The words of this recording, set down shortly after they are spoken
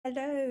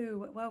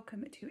Hello,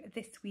 welcome to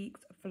this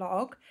week's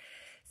vlog.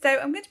 So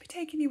I'm going to be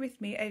taking you with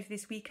me over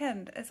this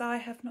weekend as I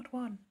have not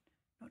one,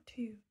 not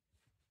two,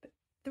 but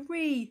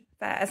 3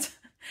 fairs.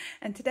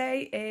 And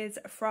today is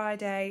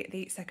Friday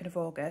the 2nd of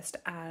August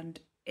and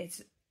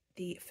it's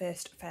the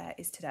first fair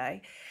is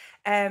today.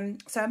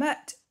 So I'm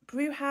at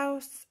Brew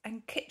House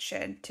and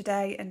Kitchen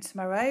today and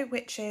tomorrow,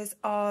 which is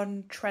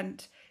on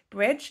Trent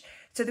Bridge.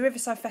 So the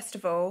Riverside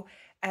Festival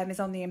is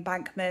on the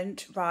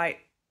embankment right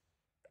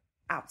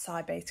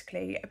outside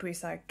basically a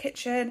Brewside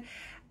Kitchen,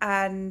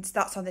 and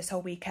that's on this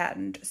whole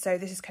weekend. So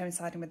this is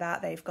coinciding with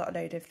that. They've got a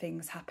load of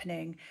things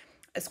happening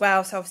as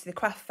well. So obviously the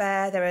craft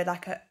fair, there are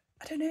like a,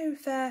 I don't know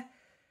if they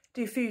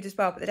do food as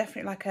well, but they're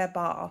definitely like a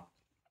bar.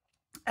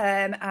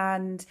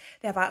 And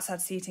they have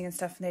outside seating and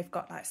stuff, and they've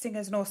got like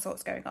singers and all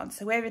sorts going on.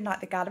 So we're in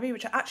like the gallery,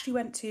 which I actually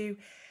went to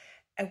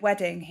a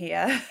wedding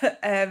here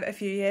a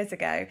few years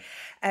ago.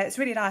 It's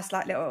really nice,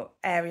 like little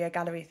area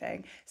gallery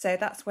thing. So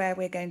that's where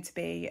we're going to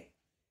be,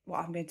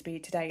 what I'm going to be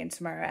today and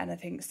tomorrow, and I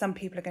think some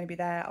people are going to be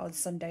there on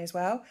Sunday as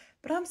well,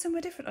 but I'm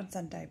somewhere different on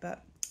Sunday,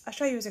 but I'll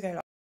show you as I go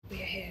along.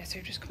 We are here, so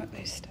we've just come up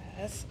those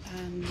stairs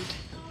and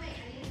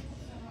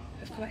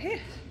we've got here.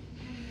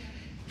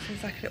 So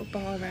there's like a little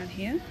bar around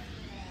here.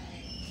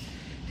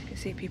 You can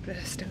see people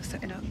are still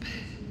setting up.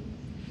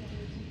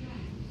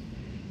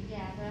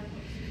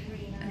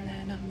 And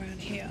then I'm around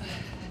here.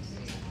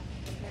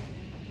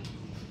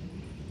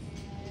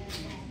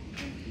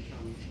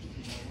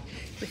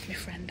 With my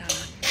friend Anna.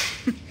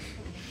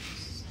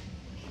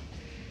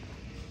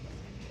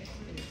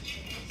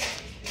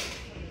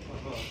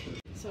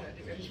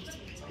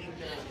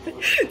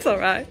 It's all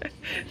right. I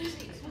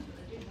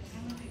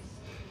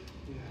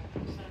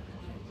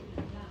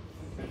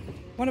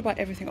want to buy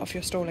everything off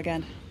your stall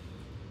again.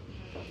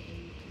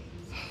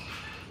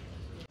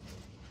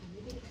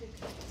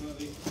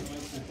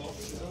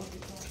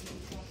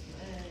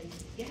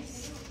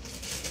 Yes.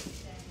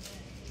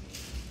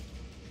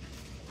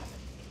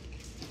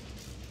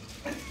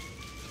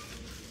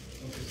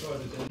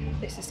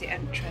 This is the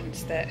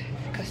entrance that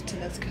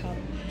customers come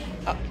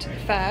up to the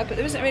fair, but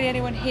there isn't really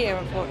anyone here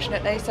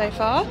unfortunately so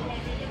far.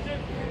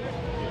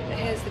 But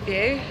here's the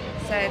view.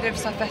 So the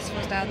Riverside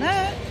Festival's down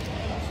there.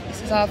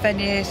 This is our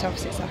venue, so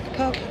obviously it's like a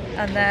pub.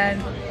 And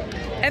then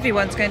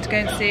everyone's going to go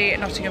and see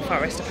Nottingham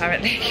Forest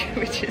apparently,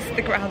 which is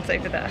the grounds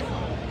over there.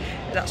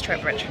 That's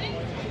Trent Bridge.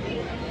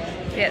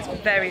 Yeah, it's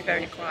very,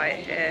 very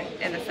quiet here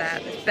in the fair.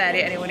 There's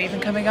barely anyone even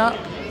coming up.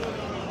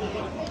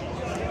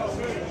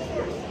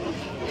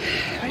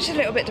 Which is a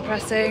little bit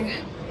depressing,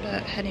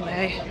 but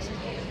anyway,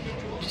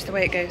 just the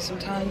way it goes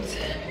sometimes.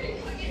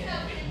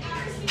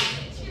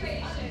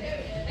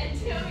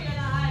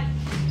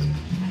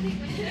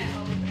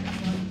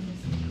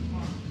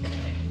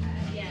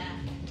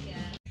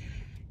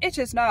 It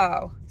is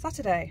now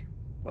Saturday.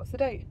 What's the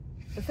date?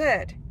 The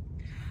 3rd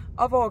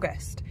of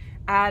August.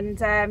 And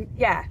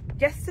yeah,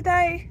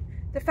 yesterday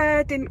the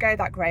fair didn't go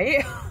that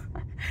great.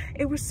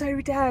 It was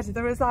so dead.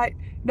 There was like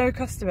no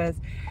customers.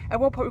 At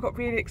one point we got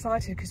really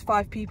excited because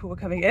 5 people were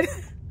coming in.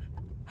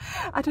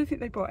 I don't think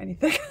they brought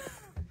anything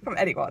from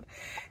anyone.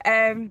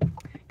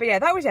 But yeah,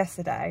 that was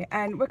yesterday,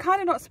 and we're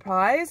kind of not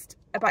surprised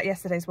about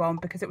yesterday's one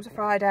because it was a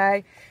Friday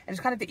and it was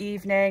kind of the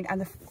evening, and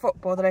the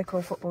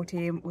local football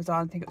team was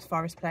on. I think it was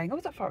Forest playing. Oh,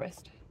 was that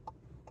Forest? I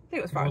think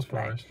it was Forest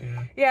playing.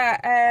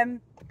 Yeah.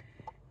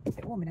 Is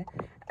it warm in it?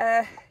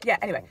 Yeah,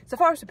 anyway, so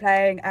Forest were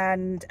playing,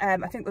 and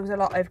I think there was a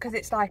lot of, because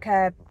it's like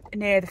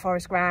near the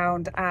Forest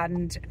ground,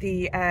 and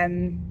the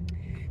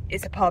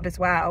it's a pub as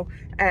well,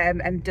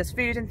 and does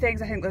food and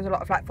things. I think there's a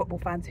lot of like football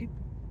fans who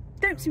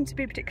don't seem to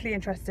be particularly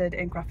interested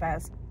in craft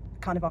fairs,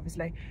 kind of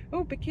obviously.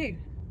 Oh, big queue.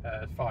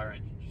 Fire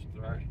engine just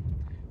the road.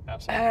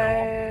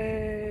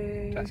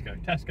 Outside Co-op.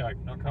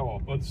 Tesco, not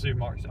Co-op. Other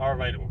supermarkets are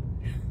available.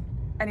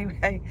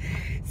 Anyway,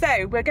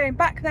 so we're going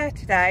back there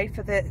today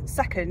for the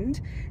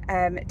 2nd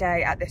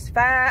day at this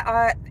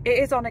fair. It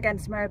is on again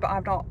tomorrow, but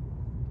I'm not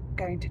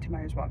going to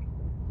tomorrow's one.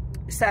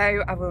 So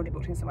I've already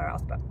booked in somewhere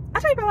else, but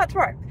I'll tell you about that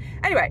tomorrow.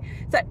 Anyway,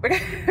 so we're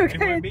going. It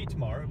won't be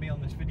tomorrow, it'll be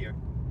on this video.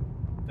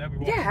 They'll be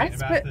watching it in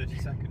about 30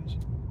 seconds.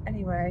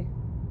 Anyway.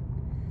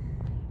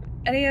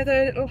 Any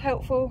other little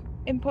helpful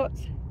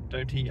inputs?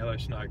 Don't eat yellow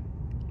snow.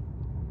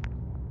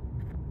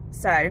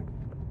 So,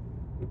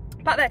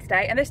 back there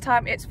today, and this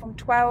time it's from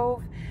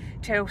 12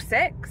 till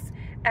 6.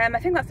 I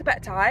think that's a better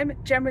time.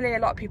 Generally a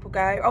lot of people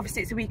go,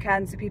 obviously it's a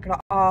weekend so people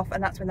are off,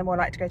 and that's when they're more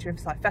likely to go to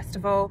Riverside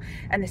Festival,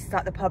 and this is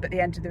like the pub at the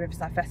end of the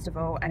Riverside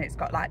Festival, and it's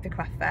got like the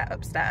craft fair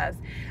upstairs.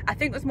 I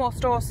think there's more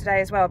stores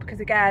today as well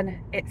because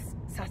again it's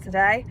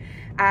Saturday,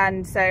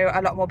 and so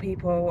a lot more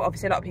people,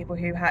 obviously a lot of people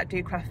who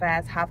do craft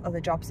fairs have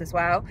other jobs as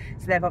well,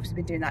 so they've obviously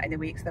been doing that in the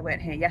week, so they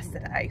weren't here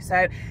yesterday.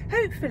 So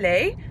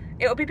hopefully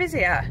it'll be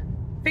busier,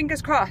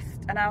 fingers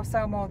crossed, and I'll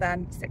sell more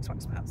than 6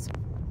 wax melts. I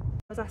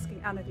was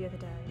asking Anna the other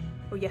day,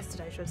 or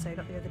yesterday should I say,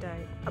 not the other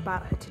day,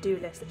 about her to-do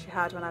list that she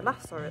had when I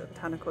last saw her at the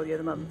botanical the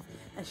other month,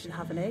 and she didn't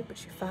have any, but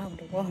she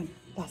found one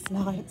last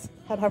night,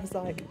 and I was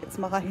like, it's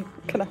mine,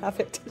 can I have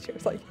it? She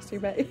was like, yes you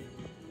may.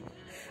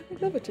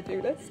 I love a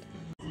to-do list.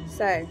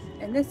 So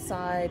in this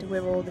side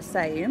we're all the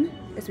same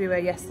as we were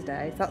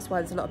yesterday. That's why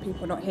there's a lot of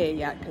people not here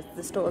yet, because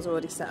the store's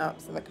already set up,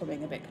 so they're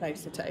coming a bit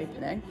closer to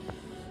opening.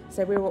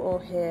 So we were all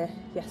here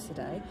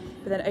yesterday,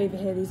 but then over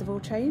here these have all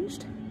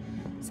changed.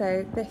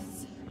 So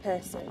this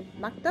person,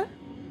 Magda,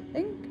 I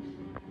think,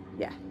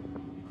 yeah,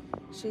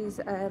 she's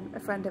a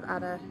friend of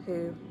Anna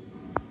who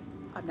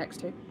I'm next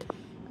to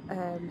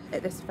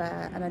at this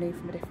fair, and I knew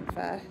from a different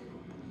fair.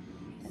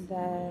 And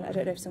then I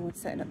don't know if someone's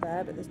setting up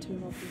there, but there's 2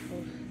 more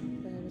people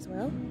there as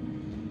well.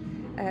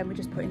 We're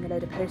just putting a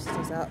load of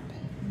posters up.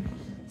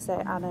 So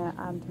Anna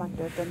and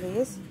Magda have done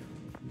these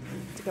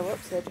to go up,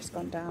 so they've just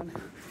gone down.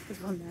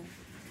 There's one there.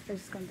 They've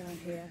just gone down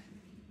here.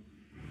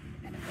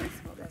 And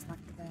there's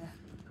Magda there.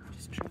 I'm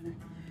just trying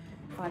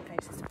to find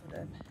places to put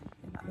them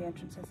in like the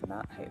entrances and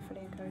that.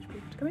 Hopefully encourage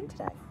people to come in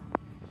today.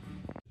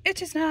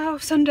 It is now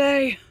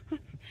Sunday,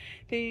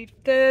 the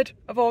 3rd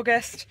of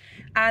August,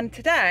 and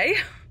today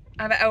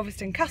I'm at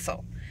Elveston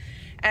Castle.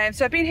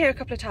 So I've been here a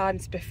couple of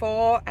times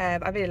before. I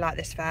really like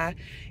this fair.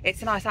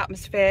 It's a nice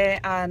atmosphere,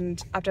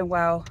 and I've done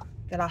well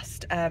the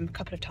last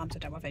couple of times. I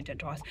don't know if I've done it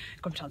twice.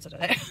 A couple of times I've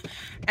done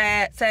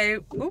it.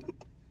 So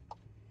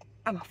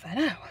I'm off there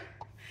now.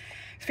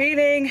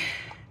 Feeling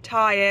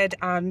tired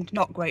and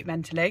not great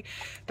mentally,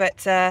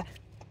 but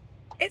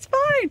it's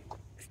fine.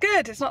 It's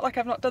good. It's not like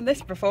I've not done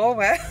this before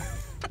where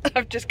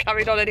I've just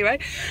carried on anyway.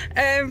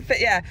 But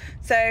yeah,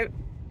 so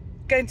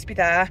going to be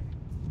there.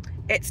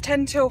 It's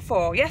 10 till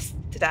 4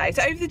 yesterday.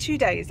 So over the 2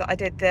 days that I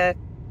did the,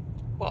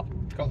 what?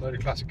 Got a load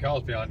of classic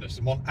cars behind us,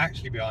 and one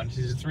actually behind us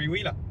is a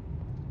 3-wheeler.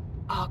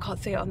 Oh, I can't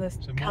see it on the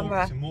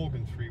camera. It's a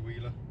Morgan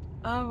 3-wheeler.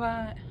 Oh,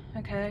 right.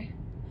 Okay.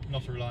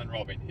 Not a Reliant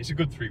Robin. It's a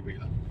good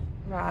 3-wheeler.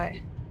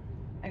 Right.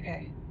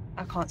 Okay.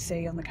 I can't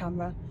see on the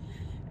camera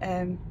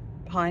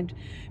behind.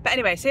 But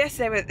anyway, so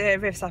yesterday with the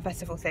Riverside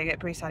Festival thing at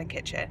Brewside and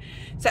Kitchen.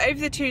 So over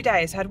the 2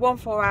 days I had 1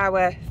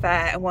 4-hour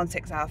fair and 1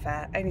 6-hour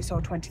fair. I only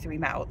sold 23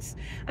 melts.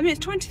 I mean, it's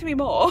 23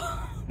 more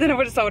than I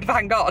would have sold if I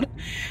hadn't gone.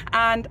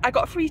 And I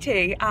got a free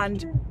tea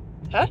and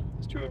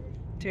It's 2 of them.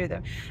 2 of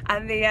them.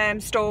 And the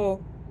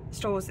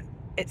stores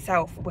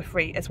itself were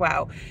free as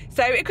well.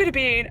 So it could have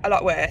been a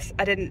lot worse.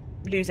 I didn't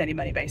lose any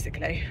money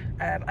basically.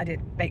 I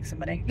did make some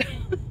money.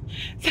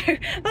 So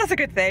that's a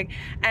good thing.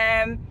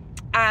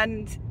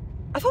 And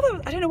I thought that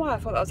was, I don't know why I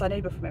thought that was our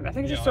neighbour from him. I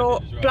think I just saw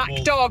well. Black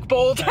dog,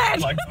 bald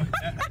head.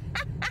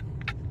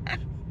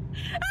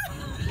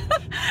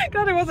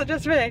 God, it wasn't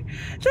just me.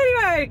 So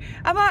anyway,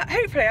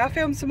 hopefully I'll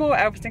film some more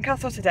at Elveston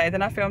Castle today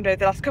than I filmed over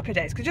the last couple of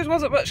days, because there just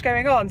wasn't much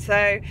going on. So,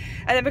 and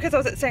then because I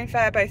was at the same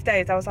fair both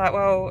days, I was like,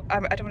 well, I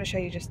don't want to show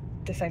you just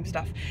the same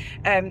stuff.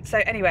 So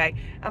anyway,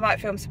 I might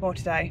film some more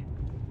today.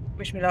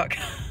 Wish me luck.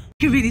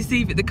 You can really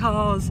see that the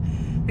cars,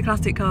 the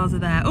classic cars are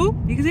there. Oh,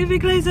 you can see a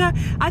bit closer.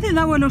 I think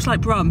that one looks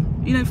like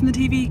Brum. You know, from the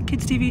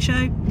kids TV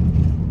show?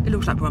 It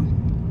looks like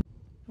Brum.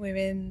 We're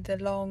in the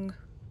long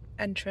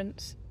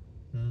entrance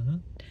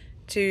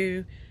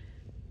to...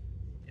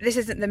 This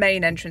isn't the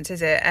main entrance,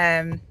 is it?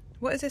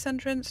 What is this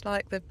entrance?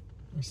 Like the...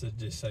 It's the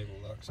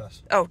disabled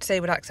access. Oh,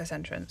 disabled access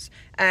entrance.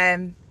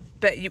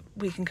 But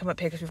we can come up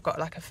here because we've got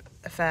like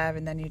a fair,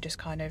 and then you just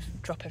kind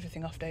of drop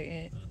everything off, don't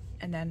you?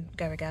 And then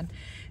go again.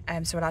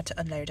 So we're allowed to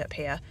unload up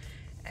here.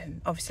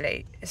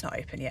 Obviously, it's not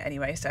open yet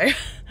anyway, so I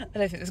don't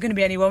think there's going to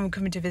be anyone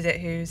coming to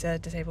visit who's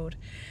disabled.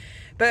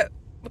 But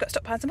we've got to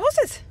stop behind some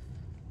horses.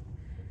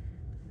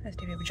 There's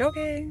 2 people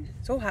jogging.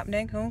 It's all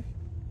happening. Oh,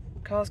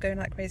 cars going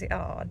like crazy.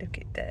 Oh, look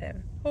at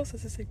them.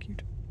 Horses are so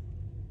cute.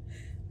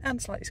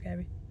 And slightly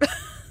scary.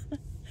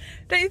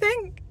 Don't you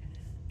think?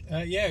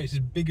 Yeah, it's as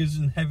big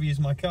and heavy as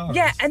my car.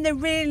 Yeah, is. and they're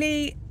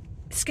really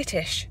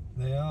skittish.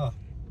 They are.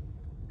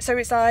 So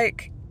it's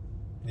like...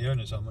 The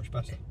owners are much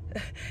better.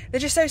 They're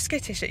just so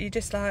skittish that you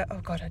just like, oh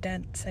God, I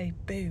daren't say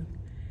boo.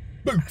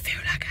 Boo! I feel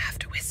like I have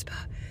to whisper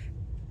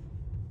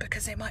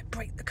because they might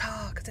break the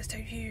car because they're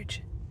so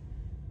huge.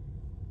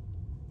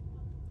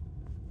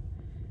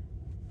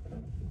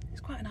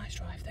 It's quite a nice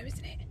drive though,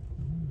 isn't it?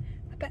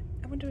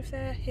 I wonder if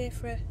they're here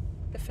for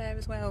the fair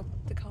as well,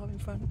 the car in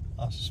front.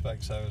 I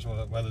suspect so, as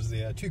well as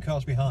the 2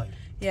 cars behind.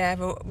 Yeah,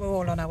 we're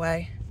all on our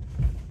way.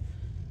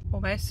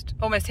 Almost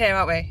here,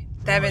 aren't we?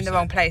 They're Almost in the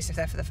wrong place if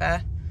they're for the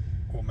fair.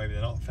 Or maybe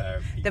they're not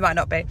fair. They might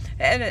not be.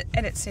 And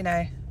it's, you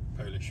know...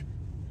 Polish.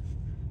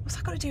 What's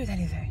that got to do with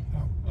anything?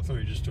 Oh, I thought you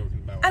were just talking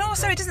about... And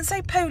also, it doesn't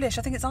say Polish.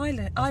 I think it's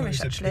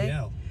Irish, actually.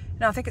 PL.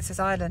 No, I think it says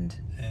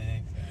Ireland.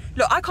 Okay.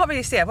 Look, I can't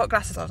really see. I've got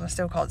glasses on and I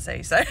still can't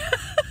see, so...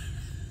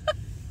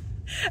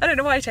 I don't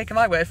know why you're taking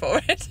my word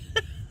for it.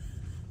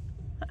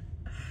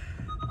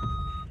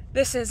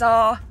 This is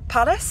our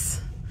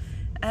palace.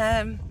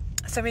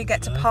 So we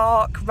get to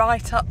park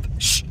right up...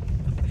 Shh!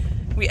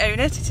 We own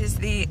it. It is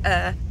the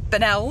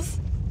Benells,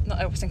 not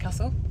Elveston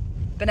Castle.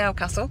 Benell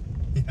Castle.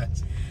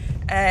 Yes.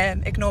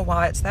 Ignore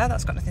why it's there.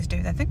 That's got nothing to do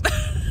with anything.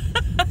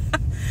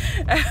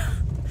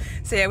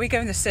 So yeah, we go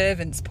in the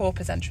servants'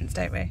 paupers entrance,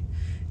 don't we?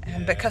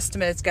 But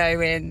customers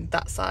go in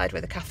that side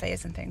where the cafe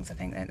is and things, I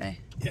think, don't they?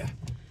 Yeah.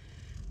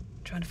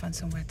 Trying to find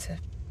somewhere to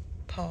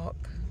park.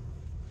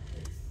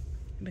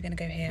 We're going to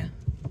go here.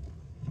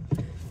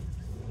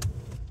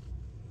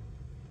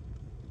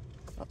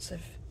 Lots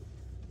of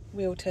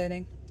wheel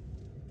turning.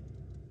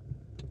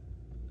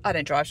 I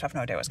don't drive, so I have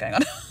no idea what's going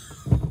on.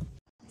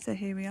 So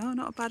here we are,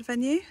 not a bad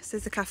venue. So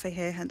there's a cafe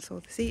here, hence all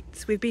the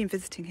seats. We've been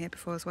visiting here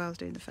before as well as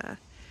doing the fair.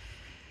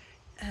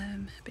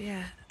 But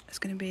yeah, it's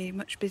going to be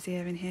much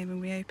busier in here when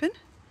we open.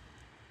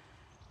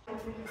 So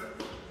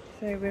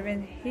we're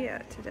in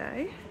here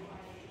today,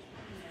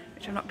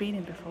 which I've not been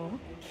in before.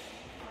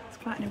 It's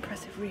quite an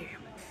impressive room.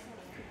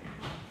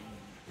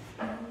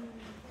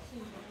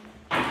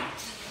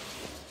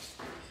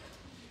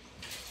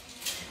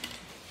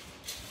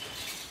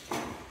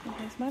 And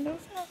here's my little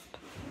setup.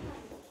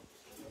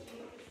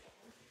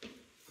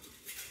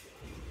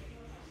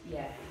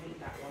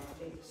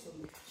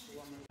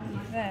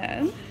 And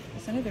then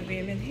there's another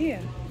room in here,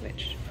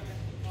 which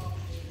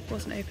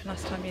wasn't open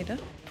last time either.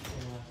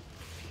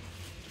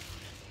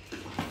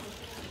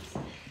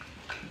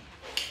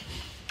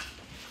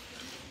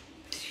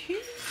 It's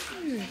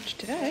huge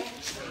today.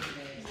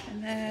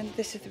 And then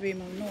this is the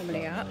room I'm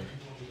normally at.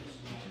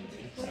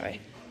 Sorry.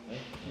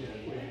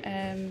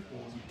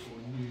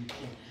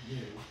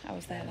 I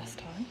was there last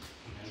time.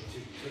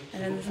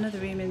 And then there's another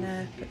room in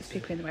there, but there's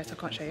people in the way, so I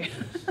can't show you.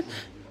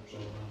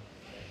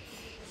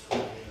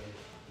 And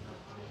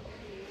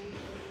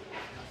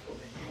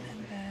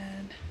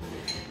then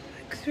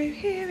back through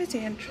here is the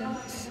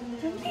entrance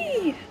for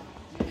me.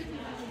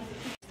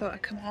 Thought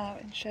I'd come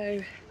out and show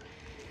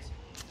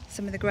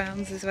some of the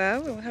grounds as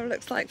well, or how it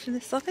looks like from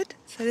this side.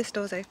 So this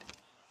door's open.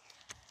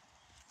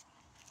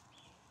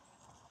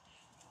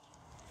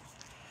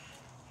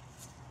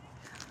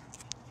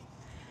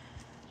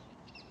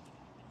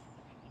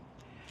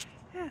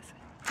 Yes,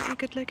 pretty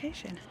good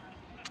location.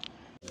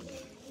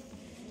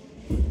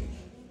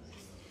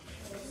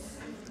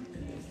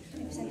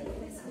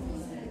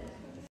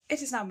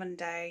 It is now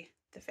Monday,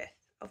 the 5th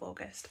of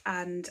August,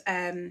 and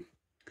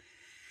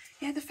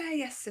yeah, the fair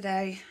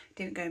yesterday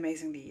didn't go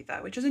amazingly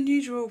either, which was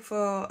unusual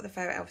for the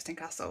fair at Elveston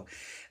Castle.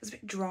 There was a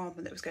bit of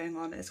drama that was going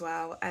on as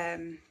well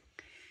in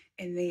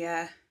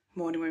the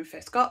morning when we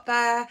first got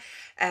there.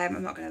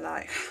 I'm not going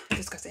to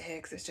discuss it here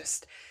because it's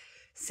just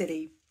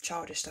silly,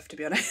 childish stuff, to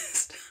be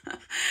honest.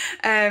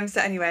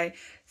 So anyway,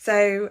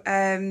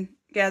 yeah,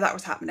 that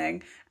was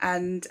happening,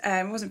 and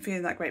I wasn't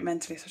feeling that great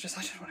mentally, so I just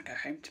want to go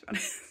home, to be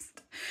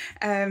honest.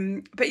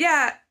 But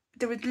yeah,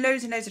 there were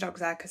loads and loads of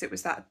dogs there because it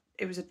was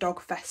a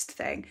dog fest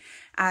thing,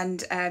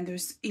 and there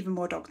was even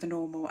more dogs than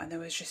normal, and there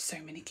was just so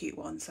many cute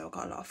ones, so I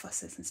got a lot of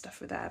fusses and stuff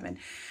with them.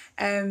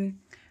 And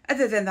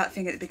other than that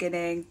thing at the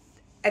beginning,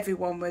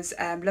 everyone was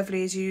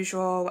lovely as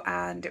usual,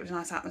 and it was a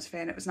nice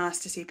atmosphere, and it was nice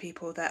to see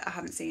people that I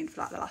haven't seen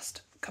for like the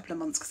last couple of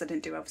months because I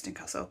didn't do Elveston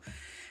Castle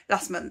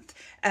last month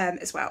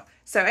as well.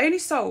 So I only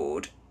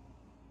sold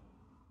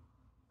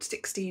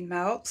 16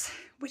 melts,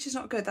 which is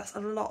not good. That's a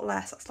lot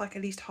less. That's like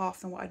at least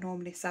half than what I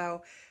normally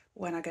sell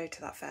when I go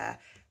to that fair,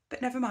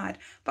 but never mind.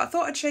 But I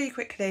thought I'd show you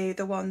quickly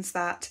the ones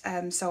that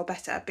sold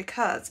better,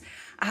 because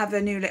I have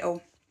a new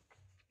little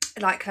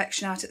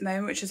collection out at the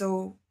moment, which is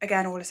all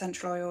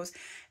essential oils,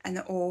 and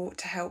they're all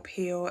to help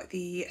heal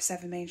the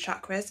 7 main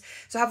chakras.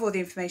 So I have all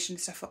the information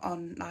and stuff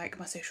on my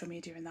social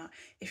media and that,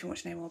 if you want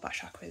to know more about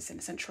chakras and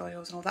essential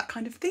oils and all that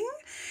kind of thing.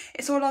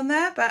 It's all on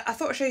there, but I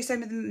thought I'd show you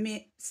some of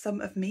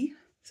my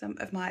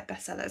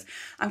bestsellers.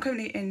 I'm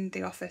currently in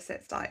the office.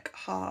 It's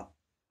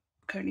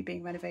currently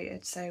being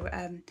renovated, so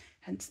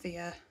hence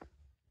the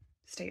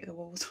state of the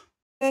walls.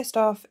 First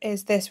off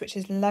is this, which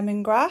is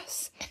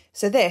lemongrass.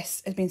 So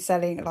this has been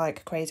selling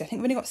like crazy. I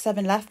think we only got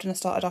 7 left, and I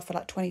started off with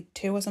like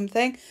 22 or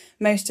something.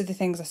 Most of the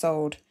things I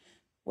sold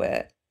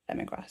were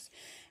lemongrass,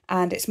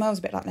 and it smells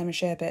a bit like lemon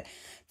sherbet.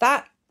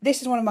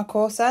 This is one of my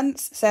core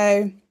scents,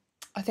 so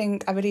I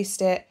think I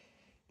released it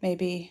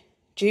maybe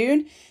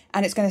June,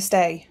 and it's going to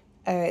stay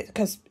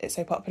because it's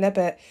so popular,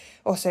 but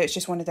also it's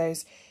just one of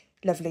those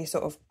lovely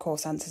sort of core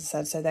scents, as I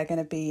said, so they're going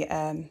to be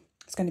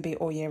it's going to be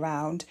all year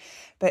round.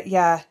 But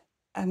yeah,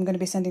 I'm going to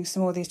be sending some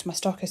more of these to my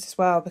stockist as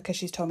well, because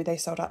she's told me they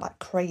sold out like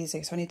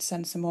crazy, so I need to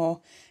send some more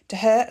to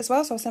her as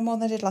well, so I'll send more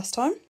than I did last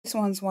time. This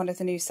one's one of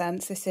the new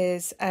scents. This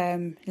is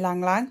Lang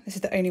Lang. This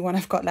is the only one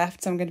I've got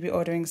left, so I'm going to be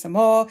ordering some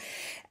more.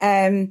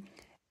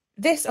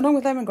 This, along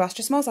with lemongrass,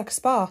 just smells like a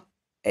spa.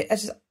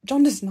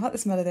 John doesn't like the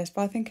smell of this,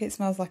 but I think it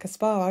smells like a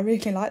spa. I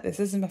really like this.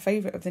 This is my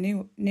favourite of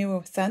the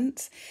newer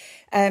scents.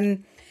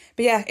 But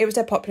yeah, it was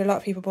dead popular. A lot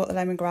of people bought the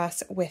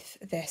lemongrass with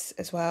this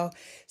as well.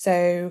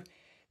 So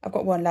I've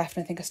got 1 left,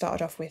 and I think I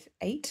started off with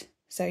 8.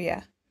 So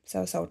yeah,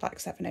 so I sold like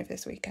 7 over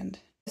this weekend.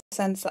 The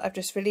scent that I've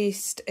just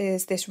released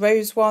is this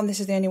rose one. This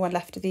is the only one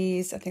left of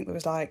these. I think there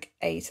was like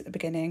 8 at the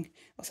beginning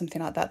or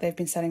something like that. They've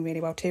been selling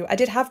really well too. I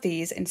did have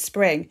these in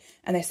spring,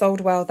 and they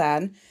sold well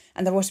then.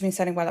 And they've also been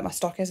selling well at my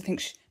stockers. I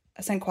think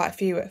I sent quite a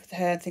few with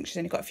her. I think she's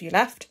only got a few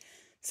left.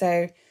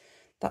 So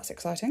that's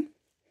exciting.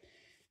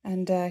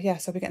 And yeah,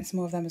 so I'll be getting some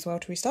more of them as well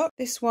to restock.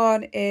 This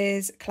one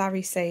is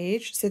Clary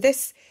Sage. So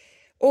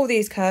all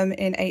these come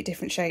in 8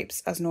 different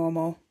shapes as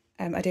normal.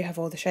 I do have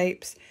all the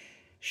shapes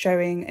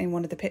showing in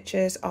one of the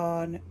pictures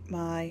on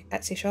my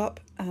Etsy shop,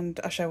 and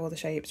I show all the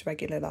shapes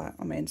regular like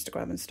on my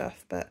Instagram and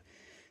stuff, but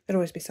There'll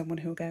always be someone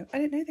who'll go, I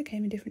didn't know they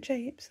came in different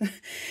shapes.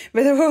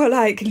 But they're all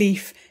like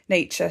leaf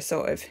nature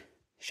sort of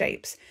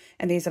shapes.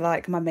 And these are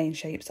like my main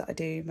shapes that I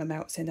do my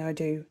melts in. I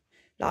do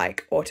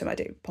like autumn, I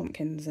do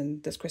pumpkins,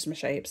 and there's Christmas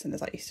shapes, and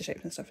there's like Easter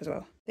shapes and stuff as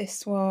well.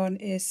 This one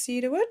is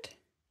cedarwood.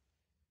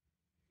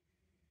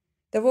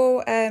 They're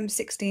all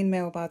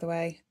 16mm, by the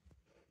way.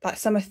 Like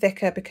some are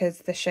thicker because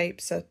the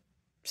shapes are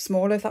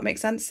smaller, if that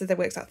makes sense. So they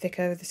works out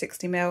thicker with the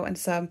 60mm, and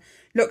some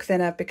look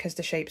thinner because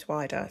the shape's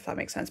wider, if that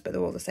makes sense, but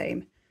they're all the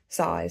same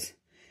size.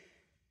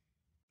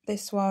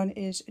 This one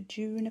is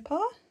juniper.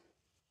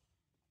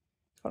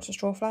 It's got a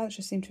straw flower that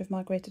just seemed to have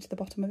migrated to the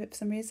bottom of it for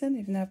some reason,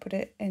 even though I put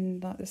it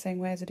in like the same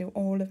way as I do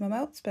all of my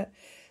melts, but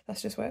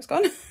that's just where it's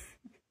gone.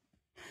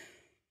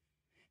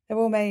 They're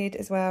all made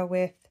as well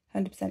with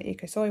 100%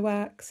 eco soy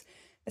wax,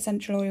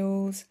 essential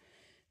oils,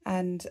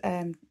 and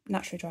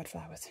naturally dried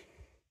flowers.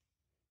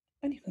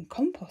 And you can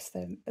compost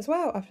them as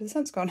well after the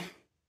sun's gone. I'm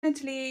going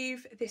to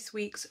leave this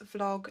week's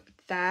vlog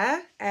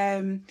there,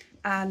 and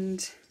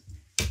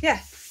yeah,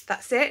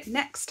 that's it.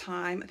 Next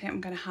time I think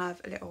I'm going to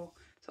have a little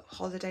sort of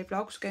holiday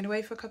vlog. So going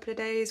away for a couple of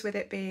days, with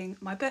it being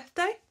my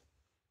birthday.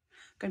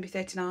 I'm going to be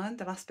 39,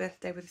 the last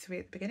birthday with a 3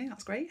 at the beginning.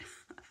 That's great.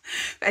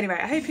 But anyway,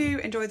 I hope you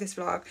enjoyed this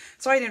vlog.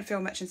 Sorry I didn't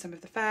film much in some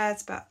of the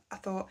fairs, but I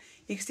thought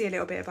you could see a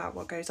little bit about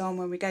what goes on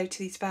when we go to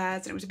these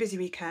fairs. And it was a busy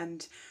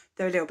weekend.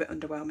 They're a little bit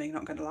underwhelming,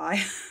 not going to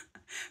lie.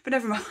 But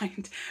never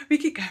mind, we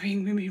keep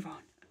going, we move on.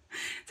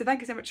 So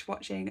thank you so much for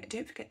watching.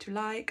 Don't forget to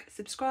like,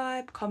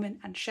 subscribe, comment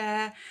and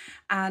share.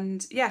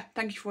 And yeah,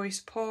 thank you for your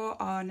support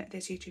on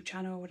this YouTube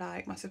channel.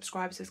 Like, my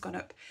subscribers has gone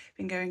up,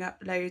 been going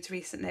up loads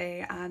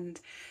recently, and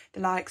the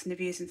likes and the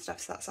views and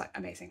stuff, so that's like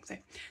amazing. So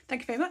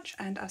thank you very much,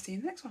 and I'll see you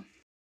in the next one.